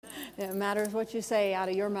It matters what you say out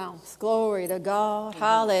of your mouth. Glory to God.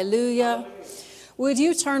 Hallelujah. Would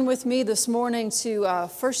you turn with me this morning to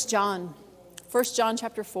 1 John? 1 John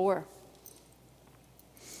chapter 4.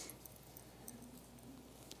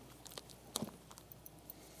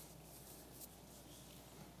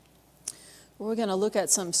 We're going to look at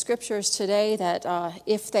some scriptures today that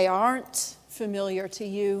if they aren't familiar to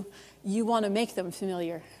you, you want to make them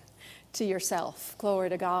familiar to yourself. Glory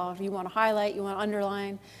to God. You want to highlight, you want to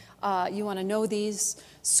underline, you want to know these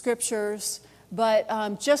scriptures.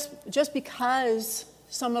 But just because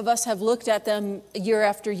some of us have looked at them year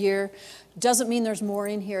after year doesn't mean there's more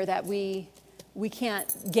in here that we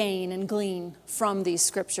can't gain and glean from these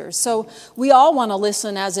scriptures. So we all want to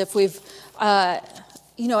listen as if we've...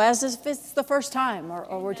 as if it's the first time, or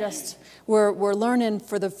we're learning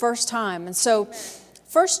for the first time. And so,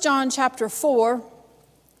 1 John chapter 4,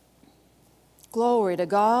 glory to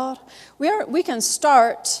God. We can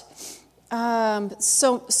start.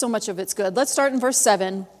 So much of it's good. Let's start in verse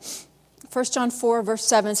 7. 1 John 4, verse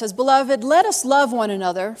 7 says, "Beloved, let us love one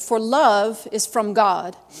another, for love is from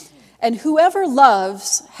God. And whoever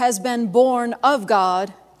loves has been born of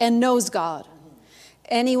God and knows God.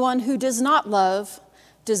 Anyone who does not love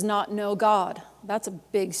does not know God." That's a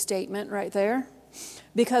big statement right there.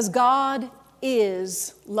 Because God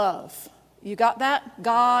is love. You got that?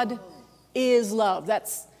 God is love.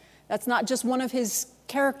 That's not just one of his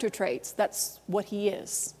character traits. That's what he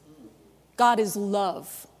is. God is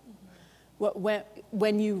love.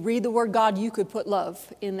 When you read the word God, you could put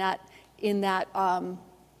love in that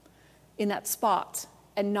spot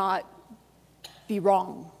and not be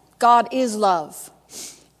wrong. God is love.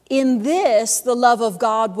 In this, the love of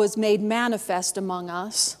God was made manifest among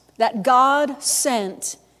us, that God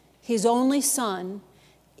sent his only Son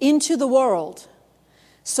into the world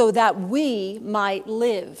so that we might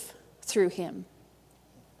live through him.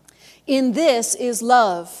 In this is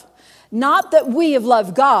love, not that we have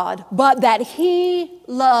loved God, but that he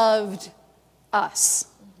loved us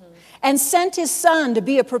and sent his Son to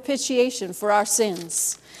be a propitiation for our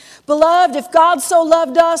sins. Beloved, if God so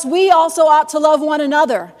loved us, we also ought to love one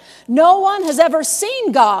another. No one has ever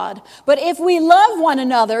seen God, but if we love one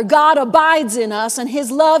another, God abides in us, and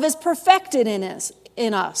his love is perfected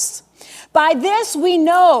in us. By this we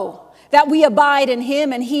know that we abide in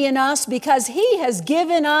him and he in us, because he has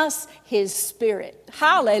given us his Spirit.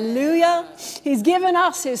 Hallelujah. He's given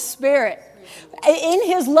us his Spirit. In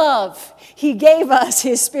his love, he gave us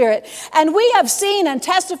his Spirit. And we have seen and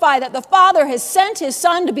testify that the Father has sent his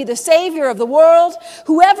Son to be the Savior of the world.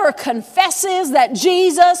 Whoever confesses that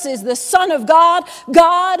Jesus is the Son of God,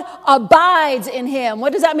 God abides in him.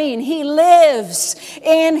 What does that mean? He lives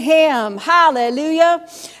in him. Hallelujah.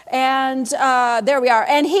 And there we are.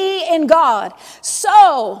 And he in God.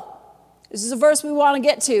 So, this is a verse we want to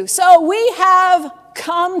get to. So we have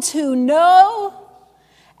come to know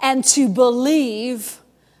and to believe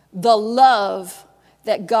the love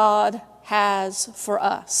that God has for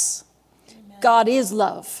us. Amen. God is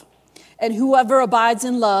love. And whoever abides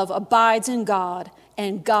in love abides in God,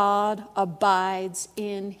 and God abides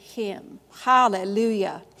in him.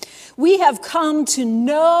 Hallelujah. We have come to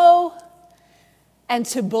know and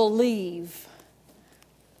to believe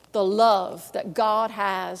the love that God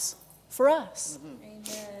has for us. Amen.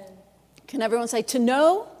 Can everyone say to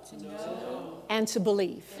know? To know. And to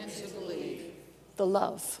believe. The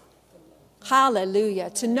love. Hallelujah.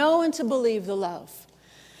 To know and to believe the love.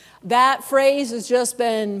 That phrase has just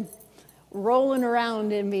been rolling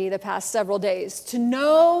around in me the past several days. To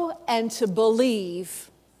know and to believe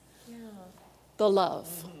the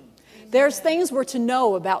love. There's things we're to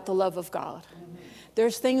know about the love of God.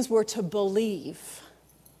 There's things we're to believe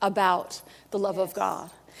about the love of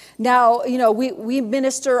God. Now, we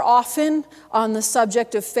minister often on the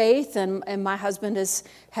subject of faith, and my husband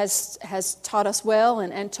has taught us well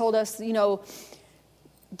and told us,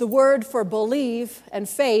 the word for believe and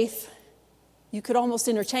faith, you could almost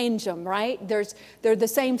interchange them, right? They're the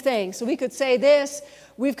same thing. So we could say this: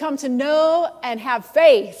 we've come to know and have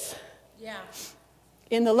faith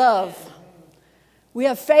in the love. We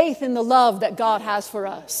have faith in the love that God has for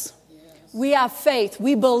us. We have faith.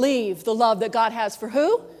 We believe the love that God has for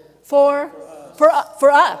who? For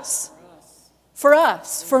us. For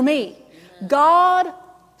us. For me. God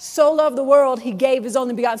so loved the world, he gave his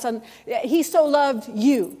only begotten Son. He so loved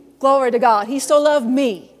you. Glory to God. He so loved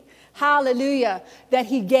me. Hallelujah. That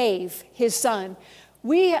he gave his Son.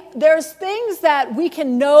 There's things that we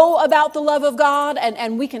can know about the love of God,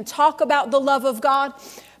 and we can talk about the love of God.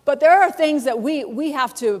 But there are things that we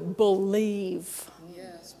have to believe.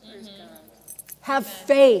 Yes, praise God. Have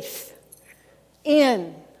faith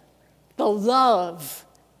in the love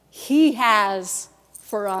He has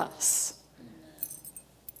for us.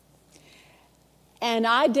 And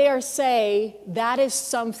I dare say that is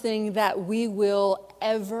something that we will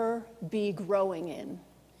ever be growing in.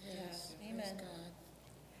 Yes. Amen.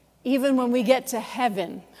 Even when we get to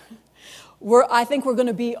heaven, I think we're going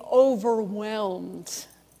to be overwhelmed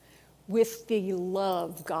with the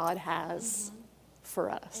love God has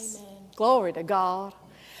for us. Amen. Glory to God.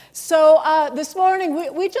 So this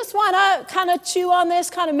morning, we just want to kind of chew on this,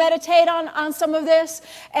 kind of meditate on some of this.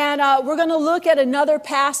 And we're going to look at another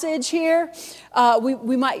passage here.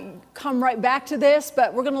 We might come right back to this,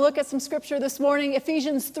 but we're going to look at some scripture this morning.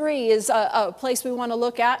 Ephesians 3 is a place we want to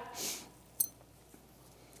look at.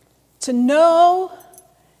 To know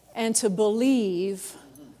and to believe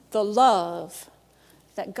the love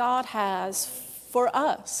that God has for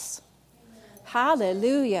us.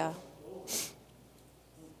 Hallelujah.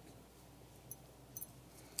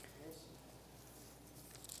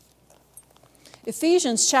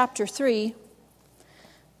 Ephesians chapter 3,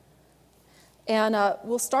 and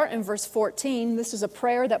we'll start in verse 14. This is a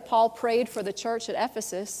prayer that Paul prayed for the church at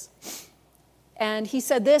Ephesus. And he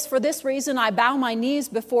said this, "For this reason I bow my knees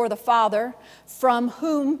before the Father, from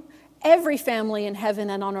whom every family in heaven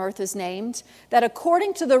and on earth is named, that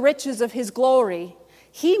according to the riches of his glory,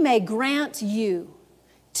 he may grant you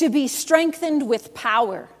to be strengthened with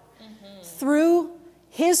power through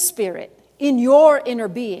his Spirit in your inner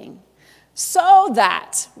being. So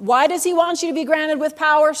that," why does he want you to be granted with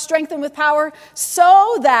power, strengthened with power?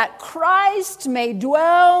 "So that Christ may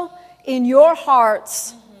dwell in your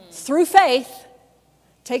hearts through faith,"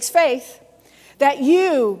 takes faith, "that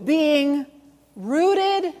you being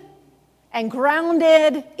rooted and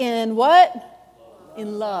grounded in" what?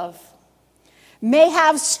 In love. "May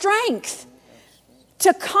have strength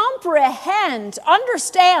to comprehend,"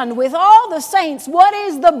 understand with all the saints, what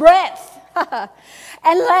is the breadth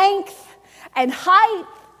and length and height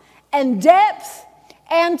and depth,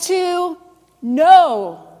 and to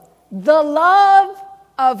know the love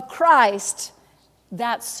of Christ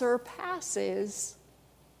that surpasses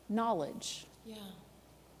knowledge. Yeah.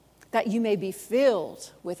 That you may be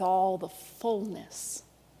filled with all the fullness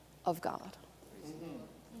of God.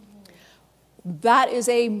 That is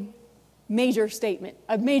a major statement,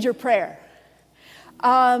 a major prayer.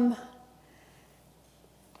 Now,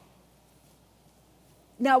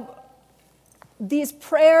 these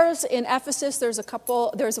prayers in Ephesus, there's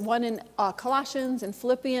one in Colossians and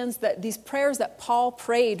Philippians, that these prayers that Paul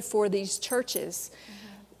prayed for these churches,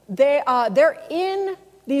 they're in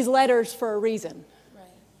these letters for a reason.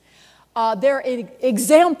 They're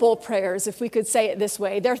example prayers, if we could say it this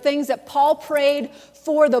way. They're things that Paul prayed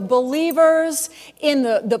for the believers in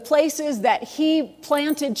the places that he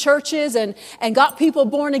planted churches and got people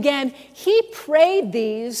born again. He prayed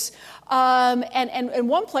these. And in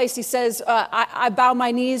one place he says, I bow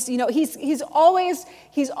my knees. You know, he's always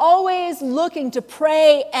looking to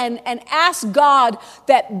pray and ask God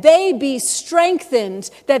that they be strengthened,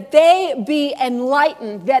 that they be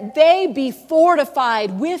enlightened, that they be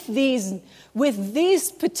fortified with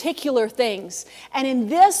these particular things. And in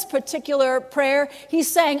this particular prayer,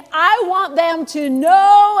 he's saying, I want them to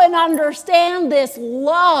know and understand this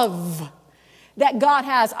love that God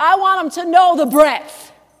has. I want them to know the breadth,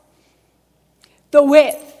 the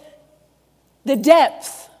width, the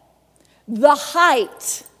depth, the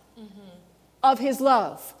height of his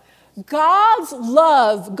love. God's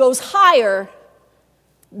love goes higher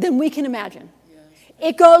than we can imagine.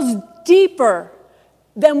 It goes deeper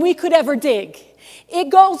than we could ever dig. It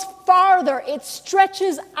goes farther. It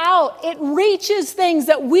stretches out. It reaches things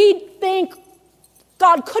that we think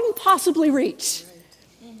God couldn't possibly reach.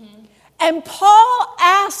 And Paul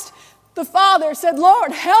asked the Father, said,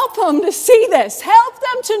 Lord, help them to see this. Help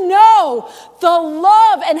them to know the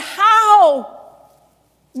love and how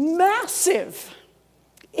massive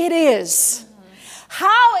it is.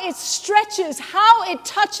 How it stretches, how it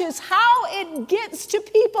touches, how it gets to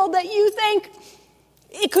people that you think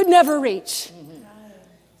it could never reach.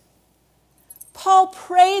 Paul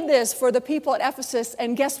prayed this for the people at Ephesus,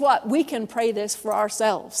 and guess what? We can pray this for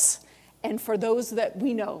ourselves and for those that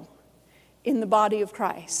we know in the body of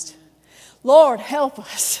Christ. Lord, help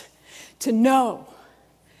us to know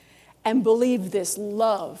and believe this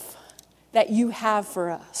love that you have for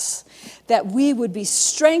us, that we would be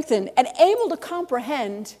strengthened and able to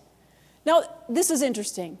comprehend. Now, this is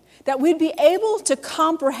interesting, that we'd be able to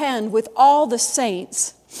comprehend with all the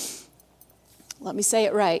saints. Let me say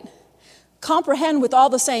it right. Comprehend with all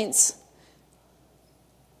the saints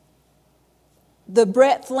the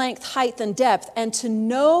breadth, length, height, and depth, and to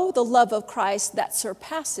know the love of Christ that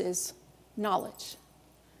surpasses knowledge.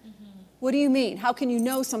 What do you mean? How can you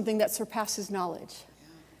know something that surpasses knowledge?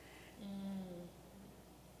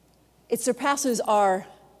 It surpasses our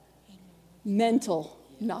mental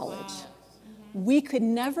knowledge. We could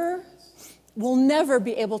never, we'll never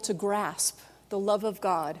be able to grasp the love of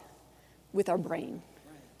God with our brain,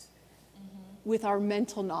 with our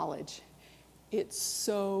mental knowledge. It's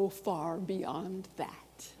so far beyond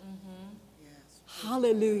that.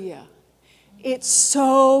 Hallelujah. It's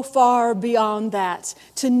so far beyond that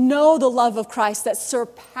to know the love of Christ that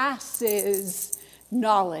surpasses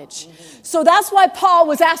knowledge. So that's why Paul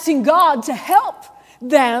was asking God to help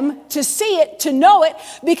them to see it, to know it,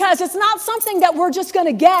 because it's not something that we're just going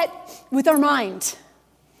to get with our mind.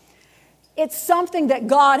 It's something that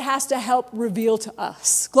God has to help reveal to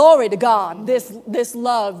us. Glory to God, this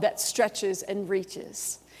love that stretches and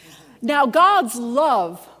reaches. Now, God's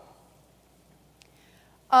love,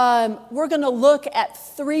 we're going to look at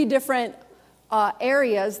 3 different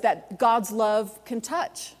areas that God's love can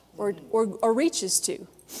touch or reaches to.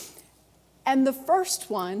 And the first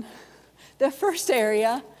one, the first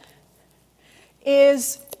area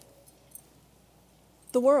is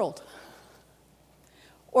the world.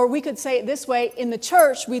 Or we could say it this way, in the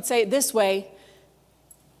church, we'd say it this way,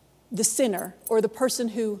 the sinner, or the person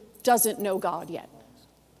who doesn't know God yet,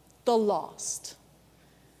 the lost.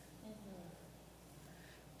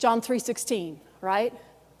 John 3:16, right?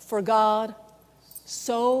 For God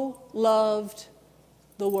so loved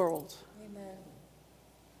the world. Amen.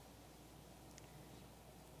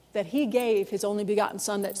 That he gave his only begotten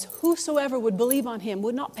Son, that whosoever would believe on him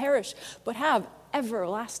would not perish, but have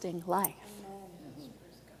everlasting life.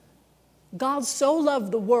 God so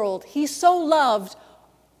loved the world, he so loved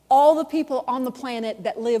all the people on the planet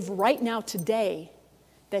that live right now today,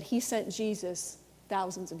 that he sent Jesus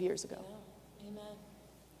thousands of years ago. Yeah. Amen.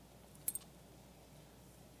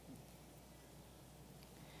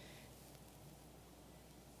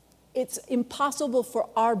 It's impossible for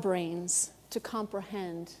our brains to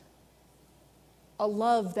comprehend a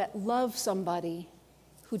love that loves somebody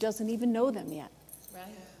who doesn't even know them yet.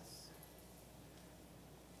 Right.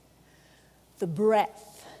 The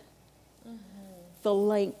breadth, the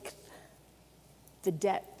length, the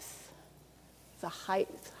depth, the height,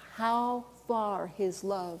 how far his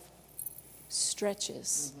love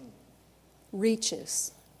stretches,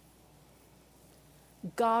 reaches.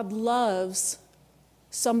 God loves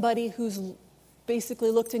somebody who's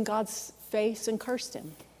basically looked in God's face and cursed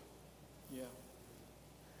him. Yeah.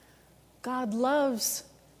 God loves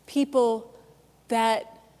people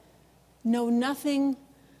that know nothing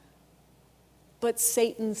but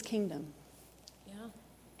Satan's kingdom. Yeah.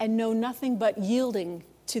 And know nothing but yielding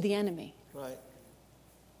to the enemy. Right.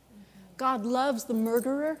 God loves the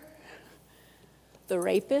murderer, the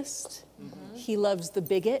rapist. He loves the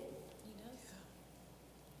bigot.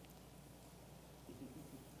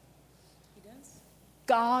 He does.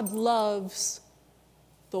 God loves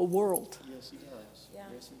the world. Yes, he does. Yeah.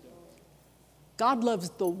 Yes, he does. God loves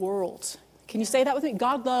the world. Can you say that with me?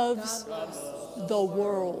 God loves the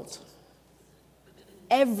world.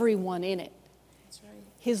 Everyone in it. That's right.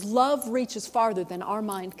 His love reaches farther than our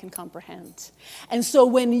mind can comprehend. And so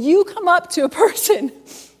when you come up to a person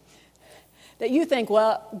that you think,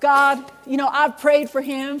 well, God, I've prayed for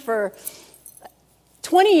him for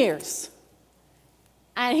 20 years.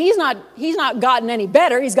 And he's not gotten any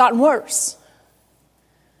better, he's gotten worse.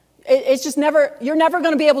 It's just you're never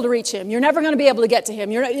going to be able to reach him. You're never going to be able to get to him.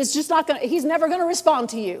 He's never going to respond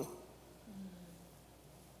to you.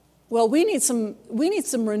 Well, we need some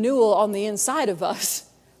renewal on the inside of us,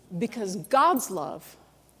 because God's love,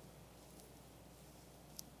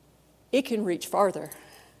 it can reach farther.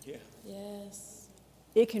 Yeah. Yes.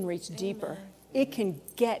 It can reach deeper. It can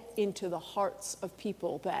get into the hearts of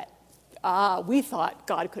people that we thought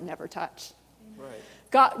God could never touch.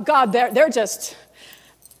 Right. God, they're just,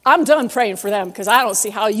 I'm done praying for them because I don't see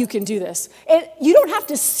how you can do this. You don't have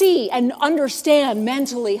to see and understand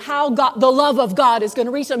mentally how the love of God is going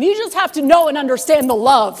to reach them. You just have to know and understand the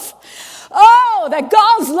love. Oh, that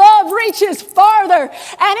God's love reaches farther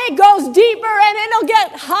and it goes deeper and it'll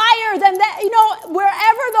get higher than that.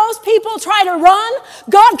 Wherever those people try to run,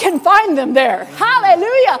 God can find them there.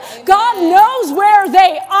 Hallelujah. Amen. God knows where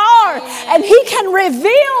they are. Amen. And he can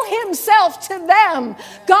reveal himself to them.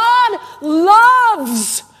 God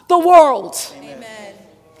loves the world. Amen.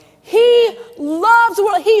 He loves the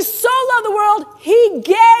world. He so loved the world, he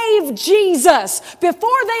gave Jesus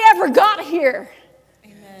before they ever got here.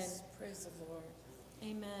 Amen. Praise the Lord.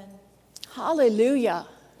 Amen. Hallelujah.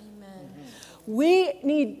 Amen. We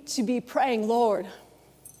need to be praying, Lord,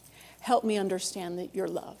 help me understand your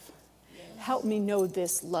love. Yes. Help me know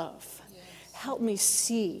this love. Yes. Help me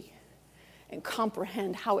see and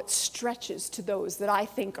comprehend how it stretches to those that I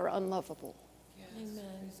think are unlovable.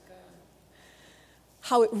 Amen.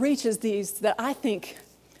 How it reaches these that I think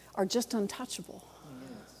are just untouchable.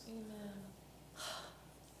 Amen.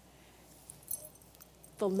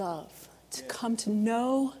 The love, to come to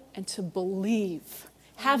know and to believe.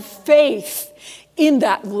 Have faith in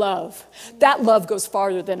that love. That love goes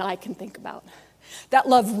farther than I can think about. That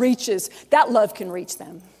love reaches, that love can reach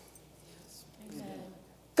them. Amen.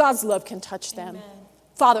 God's love can touch them. Amen.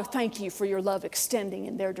 Father, thank you for your love extending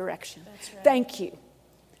in their direction. That's right. Thank you.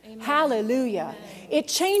 Amen. Hallelujah. Amen. It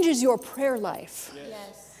changes your prayer life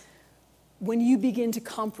Yes. when you begin to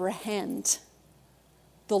comprehend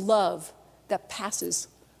the love that passes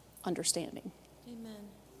understanding. Amen.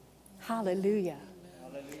 Hallelujah.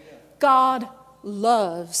 God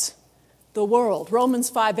loves the world. Romans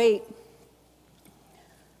 5:8.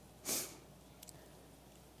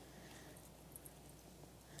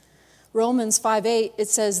 Romans 5:8, it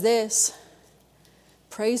says this.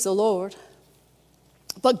 Praise the Lord.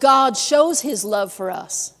 But God shows his love for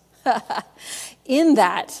us in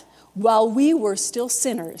that while we were still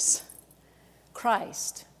sinners,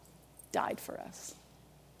 Christ died for us.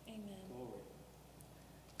 Amen.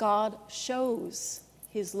 God shows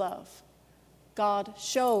his love. God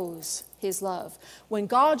shows his love. When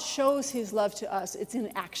God shows his love to us, it's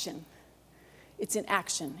in action. It's in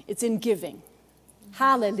action. It's in giving.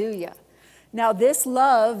 Hallelujah. Now this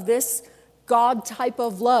love, this God type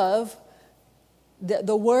of love,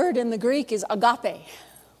 the word in the Greek is agape.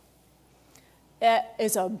 It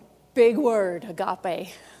is a big word, agape.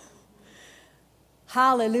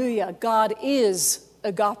 Hallelujah. God is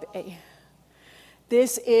agape.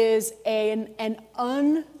 This is an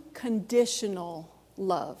unconditional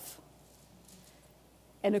love.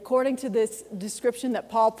 And according to this description that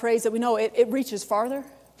Paul prays, that we know, it reaches farther,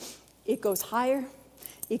 it goes higher,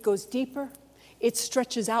 it goes deeper, it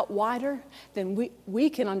stretches out wider than we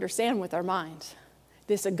can understand with our minds.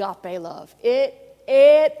 This agape love. It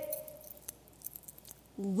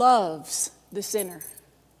loves the sinner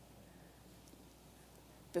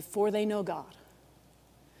before they know God.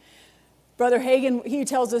 Brother Hagin, he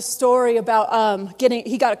tells a story about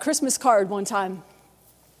he got a Christmas card one time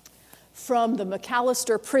from the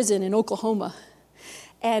McAllister prison in Oklahoma.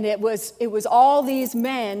 And it was all these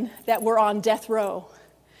men that were on death row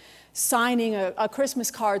signing a Christmas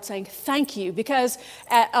card saying thank you, because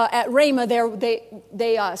at Rhema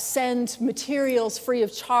they send materials free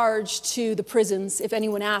of charge to the prisons. If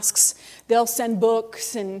anyone asks, they'll send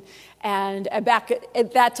books and back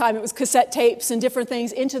at that time it was cassette tapes and different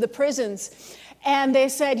things into the prisons. And they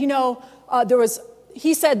said,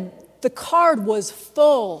 he said the card was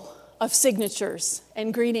full of signatures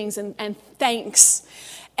and greetings and thanks.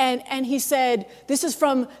 And he said, this is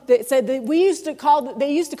from, they said that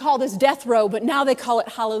they used to call this death row, but now they call it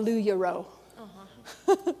hallelujah row.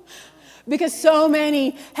 Uh-huh. Because so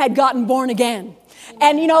many had gotten born again.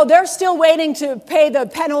 And, they're still waiting to pay the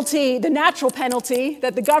penalty, the natural penalty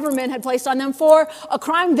that the government had placed on them for a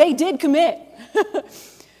crime they did commit.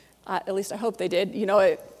 At least I hope they did. We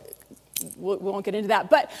won't get into that.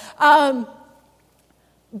 But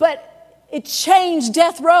it changed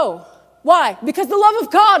death row. Why? Because the love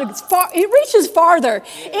of God, it reaches farther.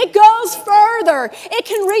 It goes further. It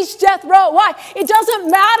can reach death row. Why? It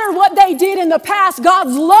doesn't matter what they did in the past.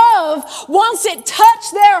 God's love, once it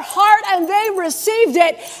touched their heart and they received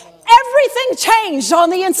it, everything changed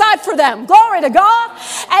on the inside for them. Glory to God.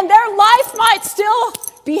 And their life might still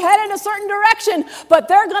be headed a certain direction, but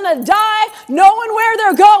they're going to die knowing where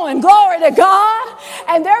they're going. Glory to God.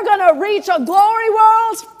 And they're going to reach a glory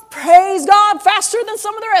world. Praise God, faster than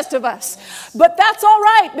some of the rest of us. But that's all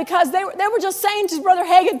right, because they were just saying to Brother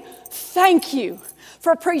Hagin, thank you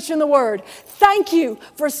for preaching the word. Thank you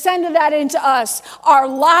for sending that into us. Our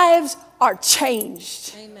lives are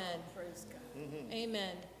changed. Amen. Praise God. Mm-hmm.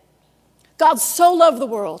 Amen. God so loved the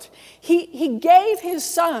world. He gave his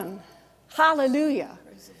son. Hallelujah.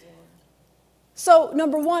 Praise the Lord. So,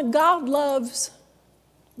 number one, God loves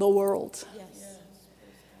the world. Yes.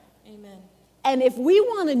 Amen. And if we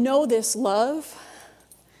want to know this love,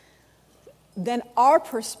 then our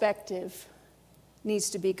perspective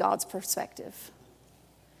needs to be God's perspective.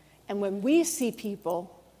 And when we see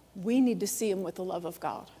people, we need to see them with the love of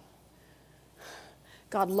God.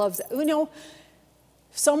 God loves it. If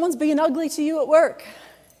someone's being ugly to you at work,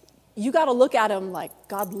 you got to look at them like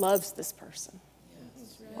God loves this person.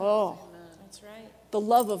 That's right. Oh, That's right. the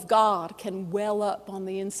love of God can well up on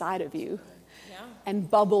the inside of you Yeah. and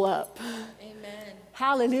bubble up. Amen.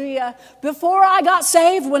 Hallelujah. Before I got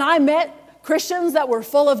saved, when I met Christians that were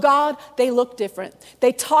full of God, they looked different.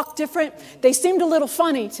 They talked different. They seemed a little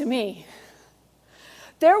funny to me.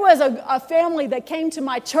 There was a family that came to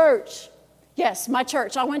my church. Yes, my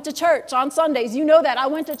church. I went to church on Sundays. You know that. I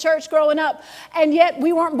went to church growing up, and yet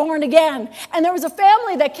we weren't born again. And there was a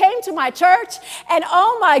family that came to my church, and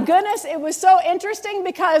oh my goodness, it was so interesting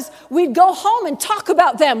because we'd go home and talk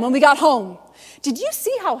about them when we got home. Did you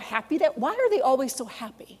see how happy why are they always so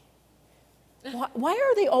happy? Why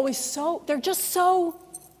are they always they're just so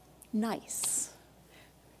nice.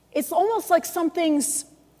 It's almost like something's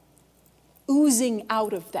oozing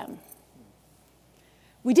out of them.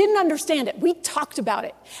 We didn't understand it. We talked about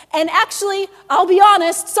it. And actually, I'll be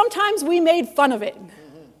honest, sometimes we made fun of it.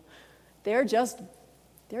 They're just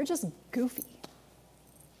goofy.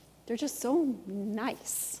 They're just so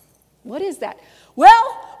nice. What is that?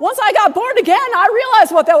 Well, once I got born again, I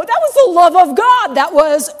realized what that was the love of God that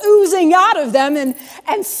was oozing out of them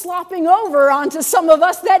and slopping over onto some of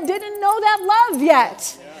us that didn't know that love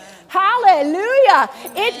yet. Hallelujah.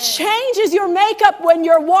 It changes your makeup when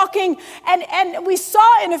you're walking. And we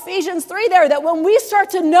saw in Ephesians 3 there that when we start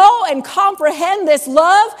to know and comprehend this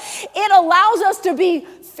love, it allows us to be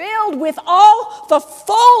filled with all the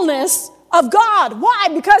fullness of God. Why?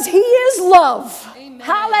 Because He is love. Amen.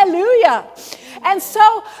 Hallelujah. And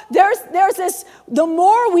so there's this, the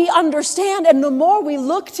more we understand and the more we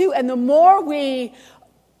look to and the more we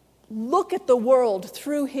look at the world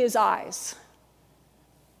through His eyes,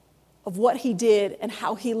 of what He did and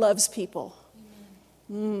how He loves people,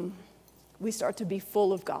 we start to be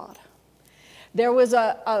full of God. There was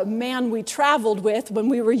a man we traveled with when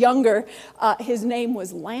we were younger. His name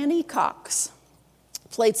was Lanny Cox.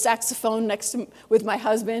 Played saxophone with my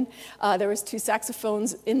husband. There was 2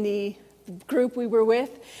 saxophones in the group we were with.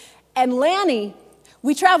 And Lanny,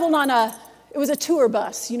 we traveled on it was a tour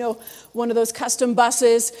bus, one of those custom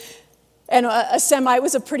buses. And a semi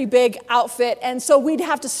was a pretty big outfit. And so we'd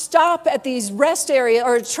have to stop at these rest area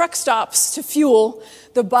or truck stops to fuel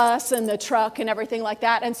the bus and the truck and everything like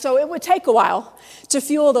that. And so it would take a while to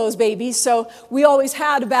fuel those babies. So we always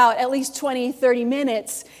had about at least 20, 30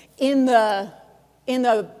 minutes in the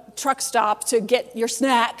truck stop to get your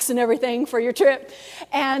snacks and everything for your trip.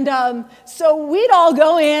 And so we'd all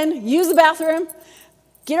go in, use the bathroom,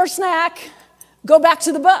 get our snack, go back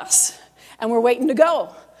to the bus. And we're waiting to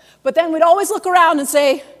go. But then we'd always look around and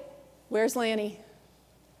say, where's Lanny?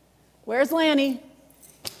 Where's Lanny?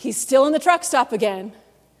 He's still in the truck stop again.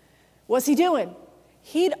 What's he doing?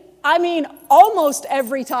 Almost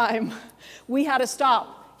every time we had to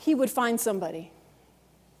stop, he would find somebody.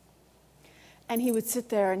 And he would sit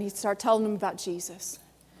there and he'd start telling them about Jesus.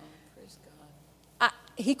 Oh, praise God.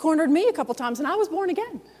 He cornered me a couple times and I was born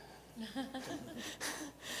again.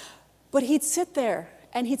 But he'd sit there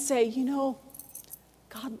and he'd say,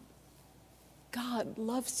 God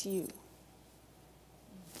loves you.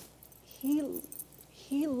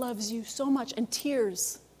 He loves you so much. And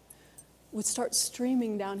tears would start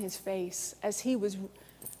streaming down his face as he was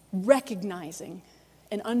recognizing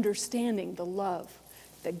and understanding the love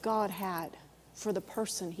that God had for the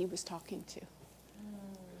person he was talking to.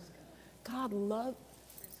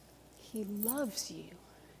 He loves you.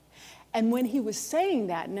 And when he was saying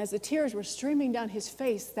that, and as the tears were streaming down his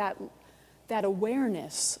face, that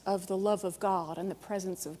awareness of the love of God and the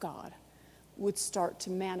presence of God would start to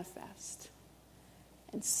manifest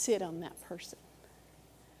and sit on that person.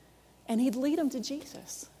 And he'd lead them to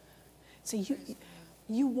Jesus. So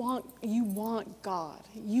you want God.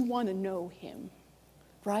 You want to know Him,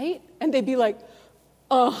 right? And they'd be like,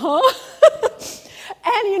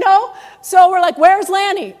 And so we're like, where's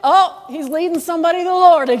Lanny? Oh, he's leading somebody to the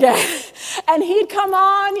Lord again. And he'd come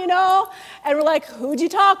on, and we're like, who'd you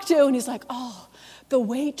talk to? And he's like, oh, the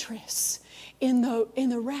waitress in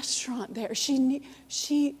the restaurant there.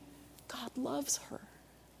 God loves her.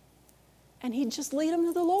 And he'd just lead them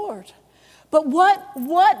to the Lord. But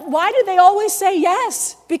why did they always say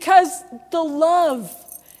yes? Because the love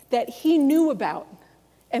that he knew about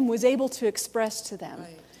and was able to express to them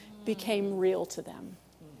became real to them.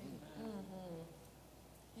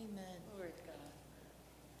 Amen.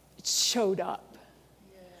 It showed up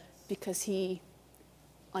because he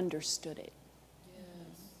understood it. Yes.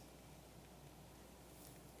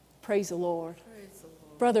 Praise the Lord. Praise the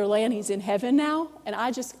Lord. Brother Lanny's in heaven now, and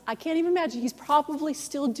I can't even imagine. He's probably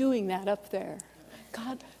still doing that up there.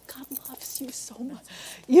 God loves you so much.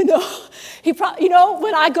 He probably,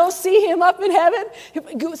 when I go see him up in heaven,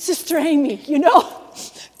 he goes, Sister Amy,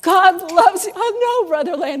 God loves you. I know,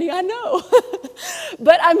 Brother Lanny, I know.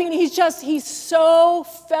 But he's so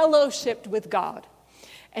fellowshipped with God.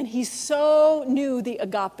 And he so knew the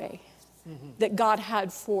agape that God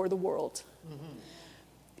had for the world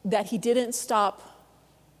that he didn't stop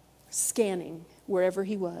scanning wherever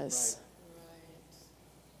he was.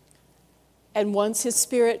 And once his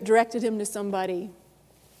Spirit directed him to somebody,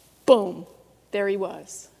 boom, there he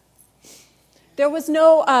was. There was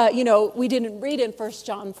no, we didn't read in 1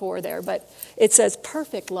 John 4 there, but it says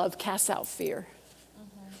perfect love casts out fear.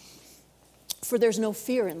 For there's no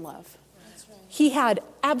fear in love. That's right. He had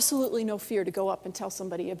absolutely no fear to go up and tell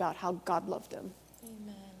somebody about how God loved him.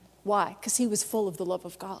 Amen. Why? Because he was full of the love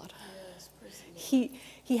of God. Yes, praise the Lord.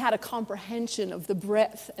 He had a comprehension of the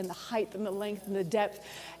breadth and the height and the length and the depth.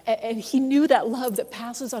 And he knew that love that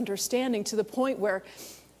passes understanding to the point where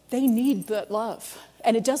they need that love.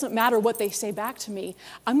 And it doesn't matter what they say back to me.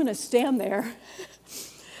 I'm going to stand there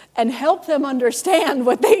and help them understand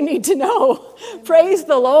what they need to know. Amen. Praise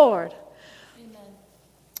the Lord. Amen.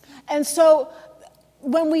 And so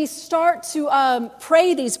when we start to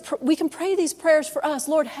pray we can pray these prayers for us.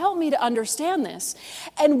 Lord, help me to understand this.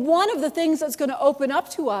 And one of the things that's going to open up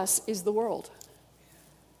to us is the world.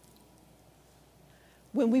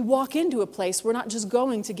 When we walk into a place, we're not just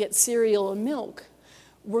going to get cereal and milk.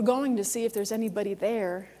 We're going to see if there's anybody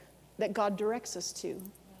there that God directs us to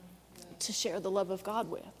share the love of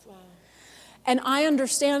God with. Wow. And I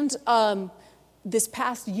understand this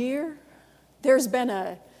past year, there's been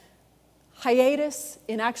a hiatus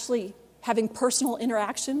in actually having personal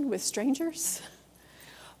interaction with strangers.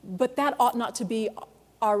 But that ought not to be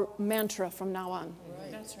our mantra from now on.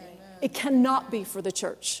 Right. That's right. It cannot be for the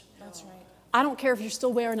church. That's right. I don't care if you're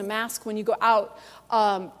still wearing a mask when you go out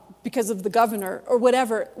because of the governor or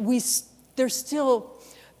whatever. There's still,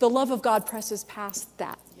 the love of God presses past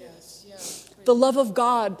that. Yes, yes. The love of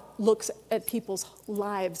God looks at people's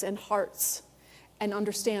lives and hearts and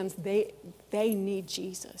understands they need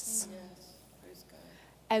Jesus. Yes, praise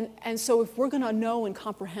God. And so if we're going to know and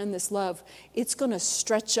comprehend this love, it's going to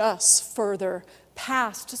stretch us further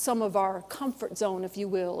past some of our comfort zone, if you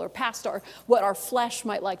will, or past what our flesh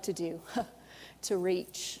might like to do to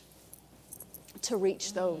reach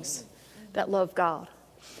those that love God.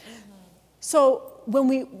 So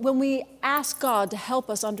when we ask God to help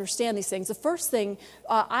us understand these things, the first thing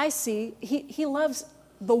I see, he loves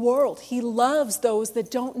the world. He loves those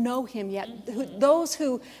that don't know him yet, those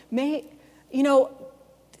who may,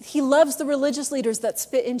 he loves the religious leaders that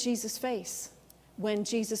spit in Jesus' face when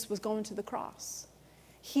Jesus was going to the cross.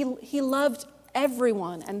 He loved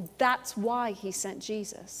everyone, and that's why he sent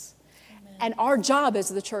Jesus. Amen. And our job as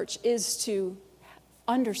the church is to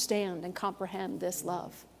understand and comprehend this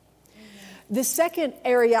love. Amen. The second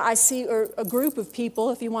area I see, or a group of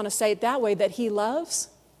people, if you want to say it that way, that he loves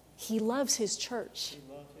his church.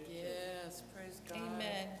 Yes, praise God.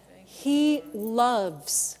 Amen. He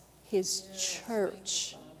loves his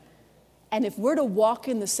church. And if we're to walk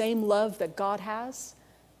in the same love that God has,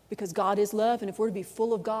 because God is love, and if we're to be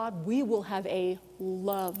full of God, we will have a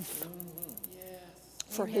love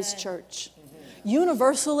for his church.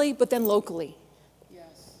 Universally, but then locally.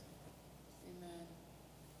 Yes. Amen.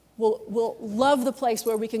 We'll love the place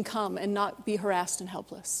where we can come and not be harassed and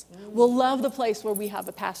helpless. We'll love the place where we have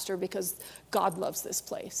a pastor because God loves this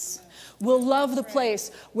place. We'll love the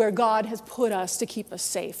place where God has put us to keep us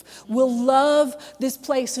safe. We'll love this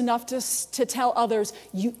place enough to tell others,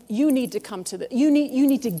 you need to come to you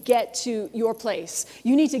need to get to your place.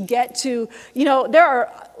 You need to get to, there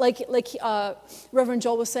are, like Reverend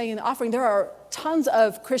Joel was saying in the offering, there are tons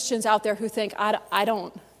of Christians out there who think,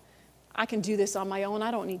 I can do this on my own.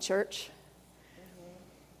 I don't need church.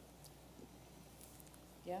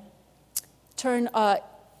 Yeah. Turn, are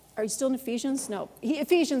you still in Ephesians? No.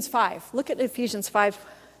 Ephesians 5. Look at Ephesians 5.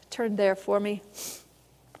 Turn there for me,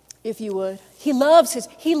 if you would. He loves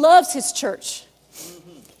his church.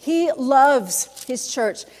 He loves his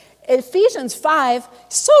church. Ephesians 5,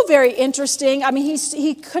 so very interesting. I mean,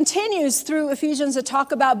 he continues through Ephesians to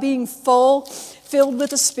talk about being filled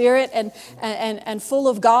with the Spirit and full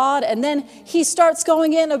of God. And then he starts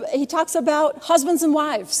going in, he talks about husbands and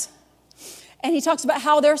wives. And he talks about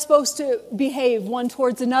how they're supposed to behave one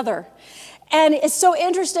towards another. And it's so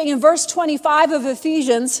interesting, in verse 25 of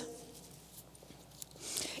Ephesians,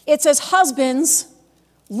 it says, husbands,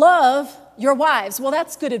 love your wives. Well,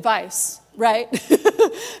 that's good advice, right?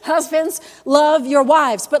 Husbands, love your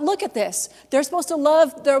wives. But look at this. They're supposed to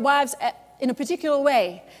love their wives in a particular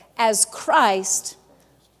way, as Christ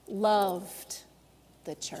loved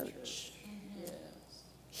the church.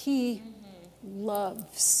 He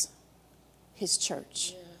loves his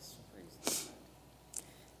church.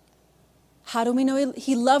 How do we know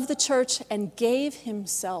he loved the church and gave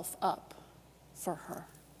himself up for her?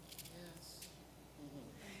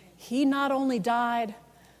 He not only died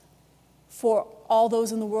for all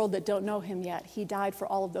those in the world that don't know him yet, he died for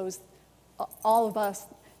all of us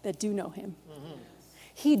that do know him.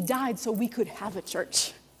 He died so we could have a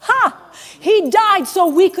church. Ha! He died so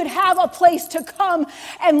we could have a place to come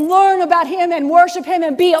and learn about him and worship him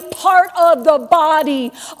and be a part of the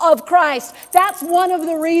body of Christ. That's one of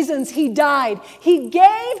the reasons he died. He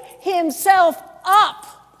gave himself up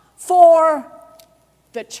for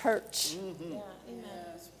the church. Yeah, amen.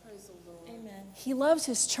 Praise the Lord. Amen. He loves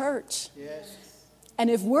his church. Yes. And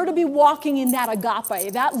if we're to be walking in that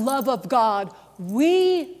agape, that love of God,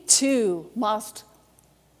 we too must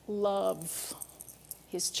love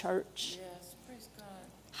his church. Yes, praise God.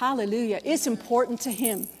 Hallelujah. It's important to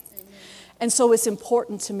him. And so it's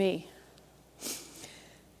important to me.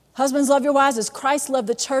 Husbands, love your wives as Christ loved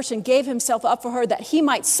the church and gave himself up for her, that he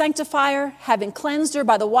might sanctify her, having cleansed her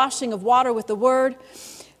by the washing of water with the word,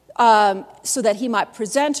 so that he might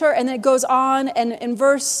present her. And then it goes on, and in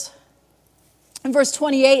verse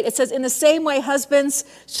 28, it says, in the same way, husbands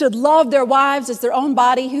should love their wives as their own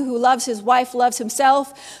body. He who loves his wife loves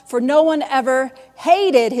himself. For no one ever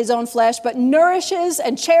hated his own flesh, but nourishes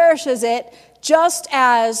and cherishes it, just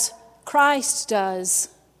as Christ does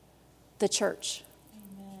the church.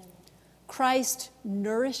 Amen. Christ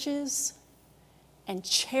nourishes and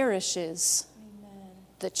cherishes Amen.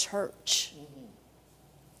 the church.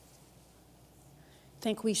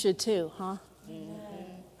 Think we should too, huh?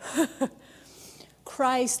 Amen.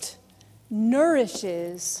 Christ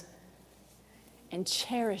nourishes and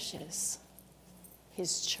cherishes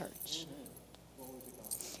his church.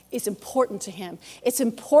 It's important to him. It's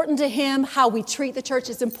important to him how we treat the church.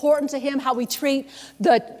 It's important to him how we treat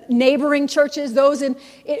the neighboring churches.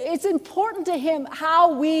 It's important to him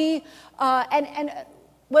how we, and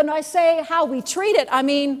when I say how we treat it, I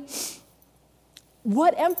mean,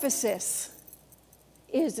 what emphasis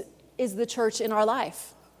is the church in our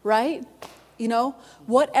life, right? You know,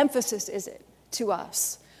 what emphasis is it to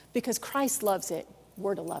us? Because Christ loves it,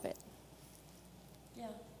 we're to love it. Yeah,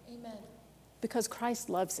 amen. Because Christ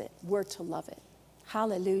loves it, we're to love it.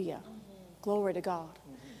 Hallelujah. Glory to God.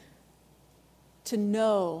 To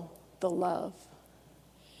know the love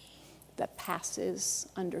that passes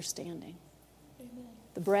understanding. Amen.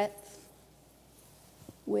 The breadth,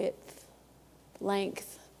 width,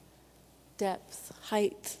 length, depth,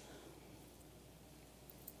 height.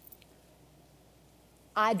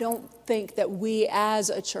 I don't think that we as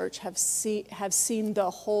a church have seen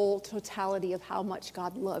the whole totality of how much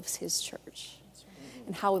God loves his church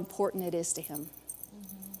and how important it is to him.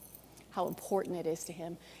 How important it is to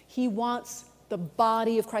him. He wants the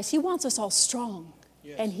body of Christ. He wants us all strong.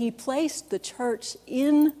 Yes. And he placed the church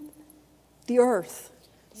in the earth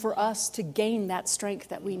for us to gain that strength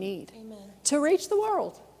that we need Amen. to reach the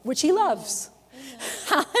world, which he loves.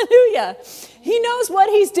 Hallelujah. He knows what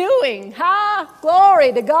he's doing.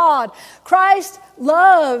 Glory to God. Christ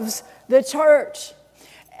loves the church.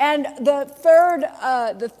 And the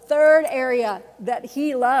third area that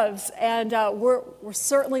he loves, and we're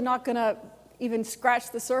certainly not going to even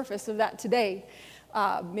scratch the surface of that today.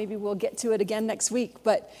 Maybe we'll get to it again next week.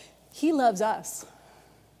 But he loves us.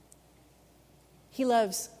 He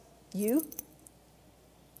loves you.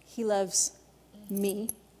 He loves me.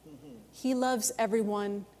 He loves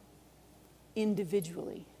everyone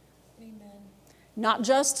individually. Amen. Not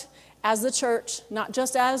just as the church, not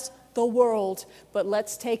just as the world, but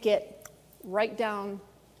let's take it right down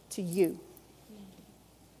to you.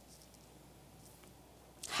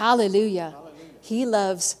 Hallelujah. He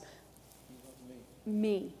loves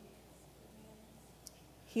me.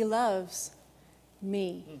 He loves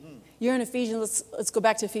me. You're in Ephesians. Let's go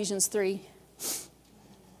back to Ephesians 3.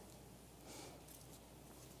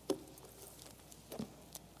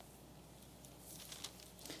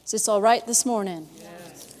 Is this all right this morning?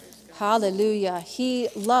 Yes. Hallelujah. He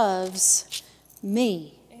loves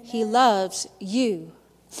me. Amen. He loves you.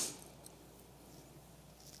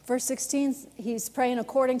 Verse 16, he's praying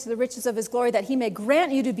according to the riches of his glory that he may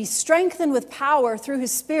grant you to be strengthened with power through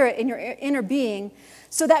his Spirit in your inner being,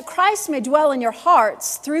 so that Christ may dwell in your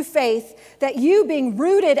hearts through faith, that you, being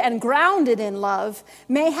rooted and grounded in love,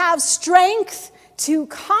 may have strength to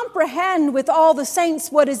comprehend with all the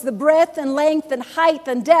saints what is the breadth and length and height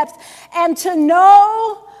and depth, and to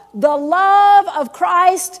know the love of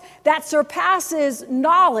Christ that surpasses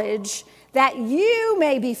knowledge, that you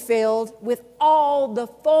may be filled with all the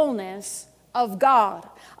fullness of God.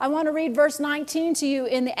 I want to read verse 19 to you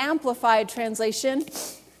in the Amplified translation.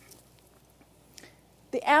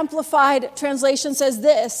 The Amplified translation says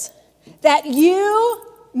this, that you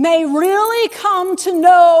may really come to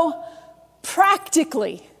know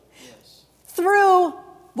practically through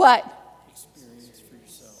what? Experience for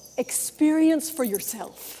yourself. Experience for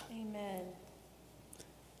yourself. Amen.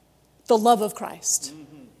 The love of Christ.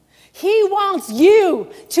 He wants you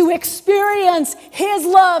to experience his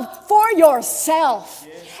love for yourself.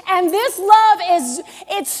 And this love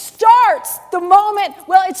it starts the moment,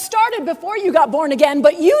 well, it started before you got born again,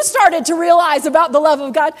 but you started to realize about the love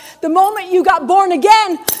of God. The moment you got born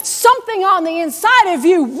again, something on the inside of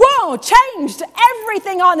you, whoa, changed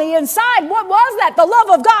everything on the inside. What was that? The love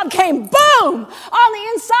of God came, boom, on the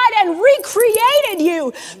inside and recreated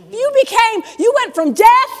you. You went from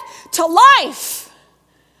death to life.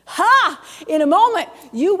 In a moment,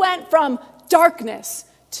 you went from darkness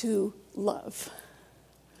to love.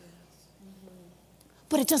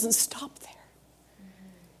 But it doesn't stop there.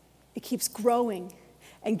 It keeps growing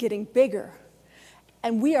and getting bigger.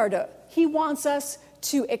 And he wants us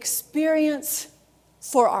to experience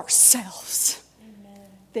for ourselves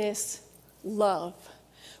this love,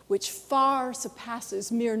 which far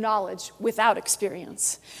surpasses mere knowledge without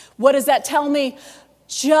experience. What does that tell me?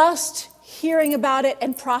 Just hearing about it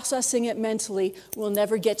and processing it mentally will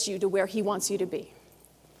never get you to where he wants you to be.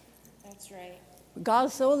 That's right.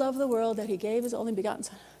 God so loved the world that he gave his only begotten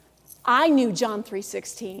son. I knew John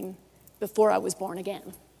 3:16 before I was born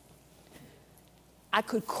again. I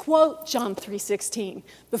could quote John 3:16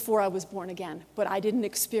 before I was born again, but I didn't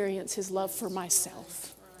experience his love for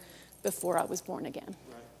myself before I was born again.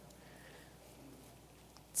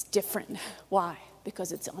 It's different. Why?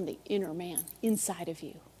 Because it's on the inner man, inside of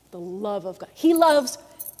you. The love of God. He loves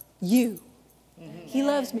you. He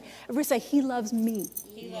loves me. Everybody say, he loves me.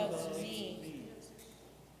 He loves me.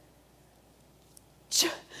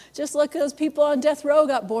 Just like those people on death row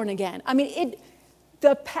got born again. I mean,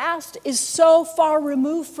 the past is so far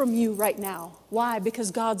removed from you right now. Why?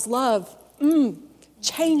 Because God's love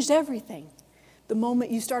changed everything the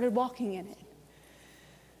moment you started walking in it.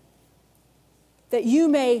 That you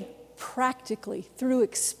may practically, through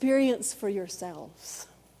experience for yourselves,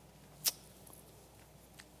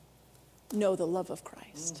 know the love of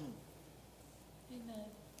Christ. Amen.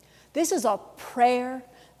 This is a prayer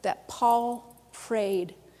that Paul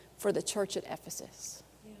prayed for the church at Ephesus.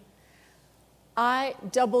 Yeah. I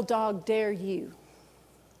double dog dare you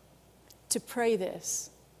to pray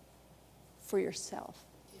this for yourself.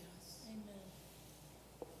 Yes.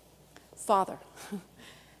 Amen. Father,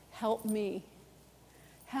 help me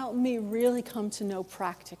really come to know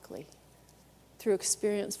practically, through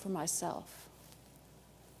experience for myself,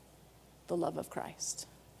 the love of Christ.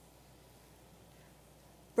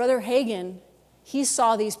 Brother Hagin, he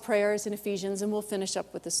saw these prayers in Ephesians, and we'll finish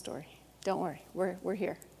up with the story. Don't worry, we're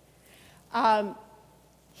here.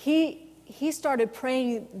 He started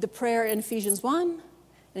praying the prayer in Ephesians 1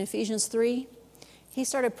 and Ephesians 3. He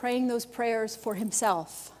started praying those prayers for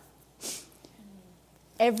himself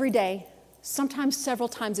every day, sometimes several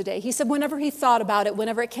times a day. He said whenever he thought about it,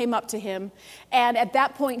 whenever it came up to him. And at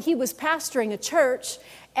that point, he was pastoring a church,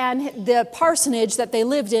 and the parsonage that they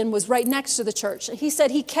lived in was right next to the church. He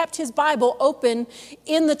said he kept his Bible open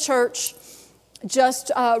in the church,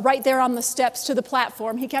 just right there on the steps to the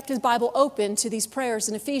platform. He kept his Bible open to these prayers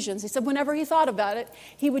in Ephesians. He said whenever he thought about it,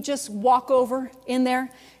 he would just walk over in there.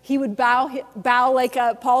 He would bow like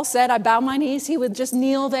Paul said, I bow my knees. He would just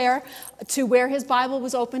kneel there to where his Bible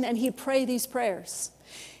was open, and he'd pray these prayers.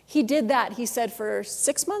 He did that, he said, for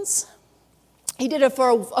 6 months. He did it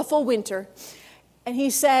for a full winter. And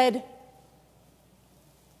he said,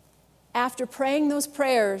 after praying those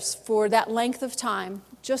prayers for that length of time,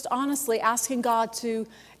 just honestly asking God to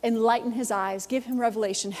enlighten his eyes, give him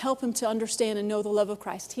revelation, help him to understand and know the love of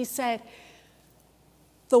Christ, he said,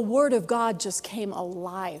 the Word of God just came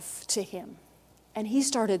alive to him. And he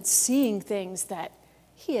started seeing things that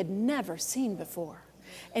he had never seen before.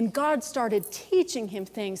 And God started teaching him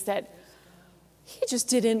things that he just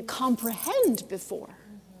didn't comprehend before.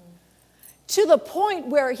 To the point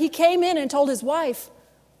where he came in and told his wife,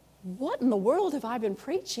 what in the world have I been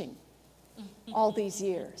preaching all these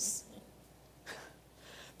years?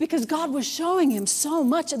 Because God was showing him so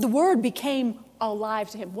much. The Word became alive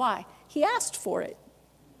to him. Why? He asked for it.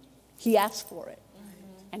 He asked for it,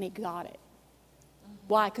 and he got it.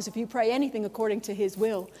 Why? Because if you pray anything according to his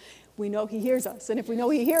will, we know he hears us. And if we know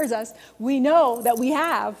he hears us, we know that we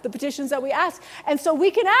have the petitions that we ask. And so we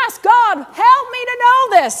can ask, God, help me to know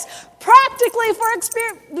this. Practically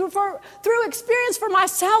through experience for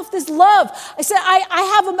myself, this love. I said,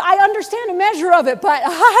 I understand a measure of it, but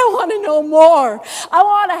I want to know more. I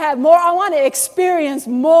want to have more. I want to experience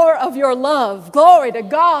more of your love. Glory to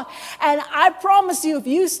God. And I promise you, if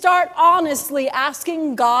you start honestly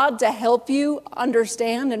asking God to help you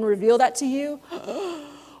understand and reveal that to you,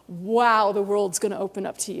 wow, the world's going to open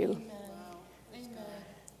up to you. Amen.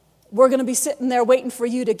 We're going to be sitting there waiting for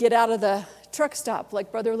you to get out of the truck stop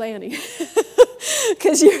like Brother Lanny.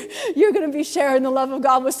 Because you're going to be sharing the love of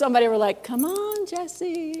God with somebody. We're like, come on,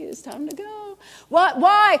 Jesse, it's time to go. What?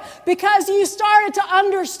 Why? Because you started to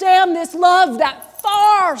understand this love that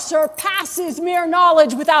far surpasses mere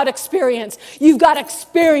knowledge without experience. You've got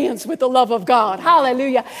experience with the love of God.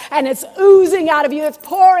 Hallelujah. And it's oozing out of you. It's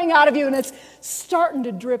pouring out of you. And it's starting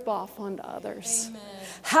to drip off onto others. Amen.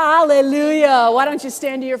 Hallelujah. Why don't you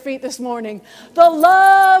stand to your feet this morning? The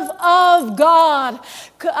love of God.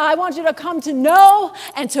 I want you to come to know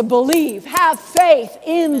and to believe. Have faith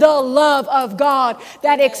in the love of God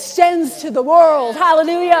that extends to the world.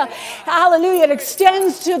 Hallelujah. Hallelujah. It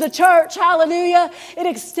extends to the church. Hallelujah. It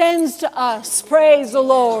extends to us. Praise the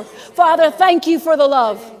Lord. Father, thank you for the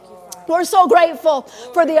love. We're so grateful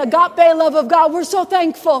for the agape love of God. We're so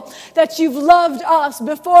thankful that you've loved us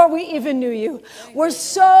before we even knew you. We're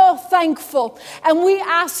so thankful. And we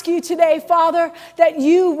ask you today, Father, that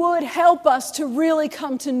you would help us to really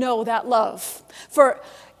come to know that love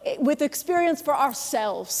with experience for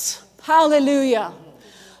ourselves. Hallelujah.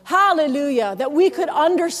 Hallelujah. That we could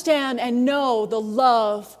understand and know the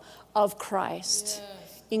love of Christ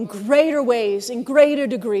in greater ways, in greater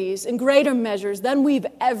degrees, in greater measures than we've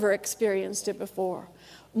ever experienced it before.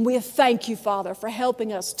 And we thank you, Father, for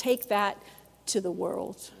helping us take that to the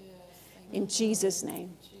world. In Jesus'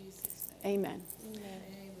 name, amen.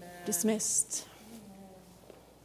 Dismissed.